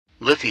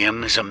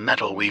Lithium is a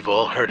metal we've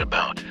all heard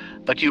about,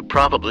 but you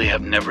probably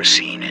have never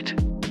seen it.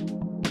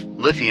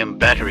 Lithium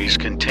batteries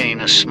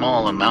contain a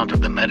small amount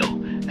of the metal,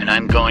 and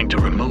I'm going to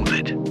remove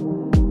it.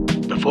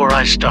 Before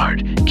I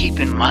start, keep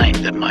in mind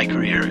that my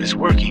career is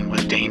working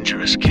with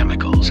dangerous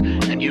chemicals,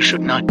 and you should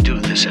not do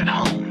this at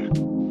home.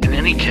 In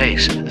any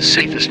case, the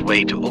safest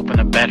way to open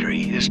a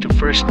battery is to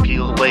first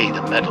peel away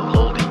the metal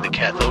holding the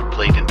cathode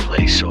plate in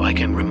place so I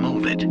can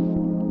remove it.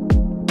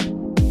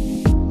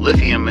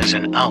 Lithium is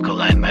an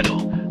alkaline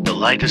metal, the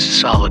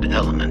lightest solid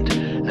element,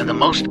 and the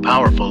most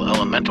powerful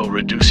elemental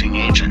reducing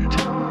agent.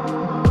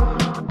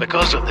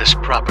 Because of this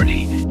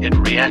property, it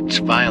reacts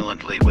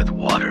violently with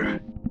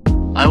water.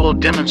 I will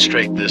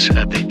demonstrate this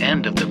at the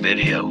end of the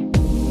video.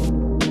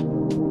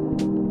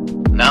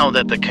 Now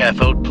that the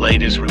cathode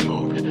plate is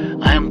removed,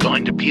 I am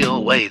going to peel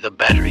away the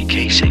battery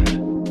casing.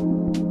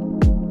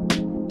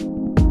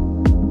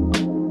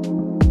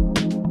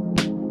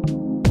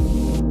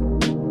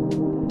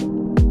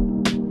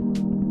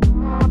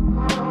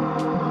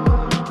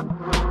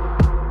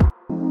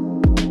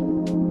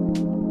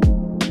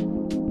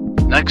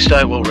 Next,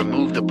 I will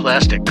remove the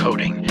plastic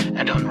coating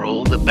and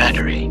unroll the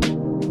battery.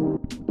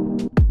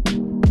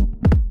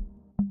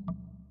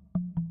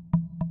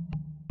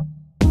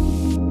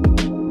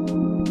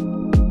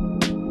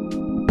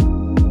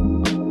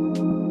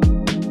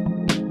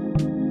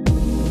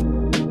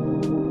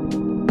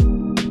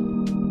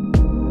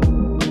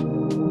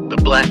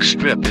 The black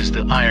strip is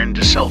the iron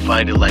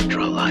disulfide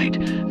electrolyte,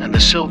 and the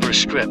silver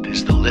strip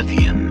is the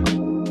lithium.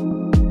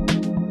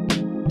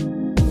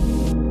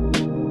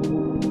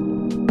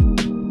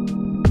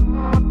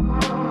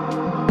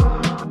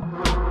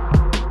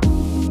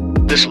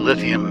 This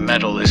lithium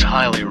metal is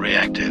highly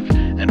reactive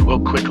and will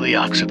quickly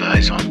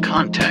oxidize on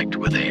contact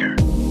with air.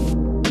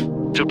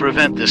 To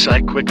prevent this,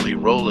 I quickly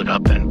roll it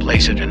up and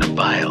place it in a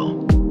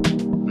vial.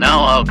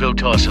 Now I'll go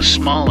toss a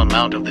small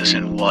amount of this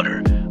in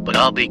water, but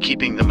I'll be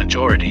keeping the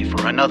majority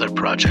for another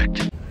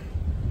project.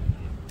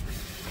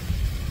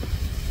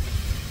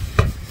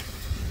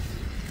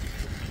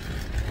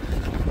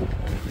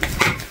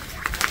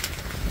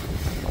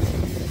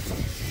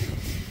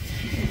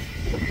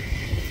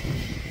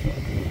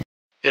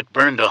 It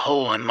burned a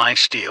hole in my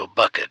steel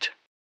bucket.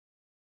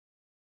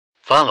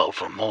 Follow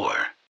for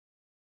more.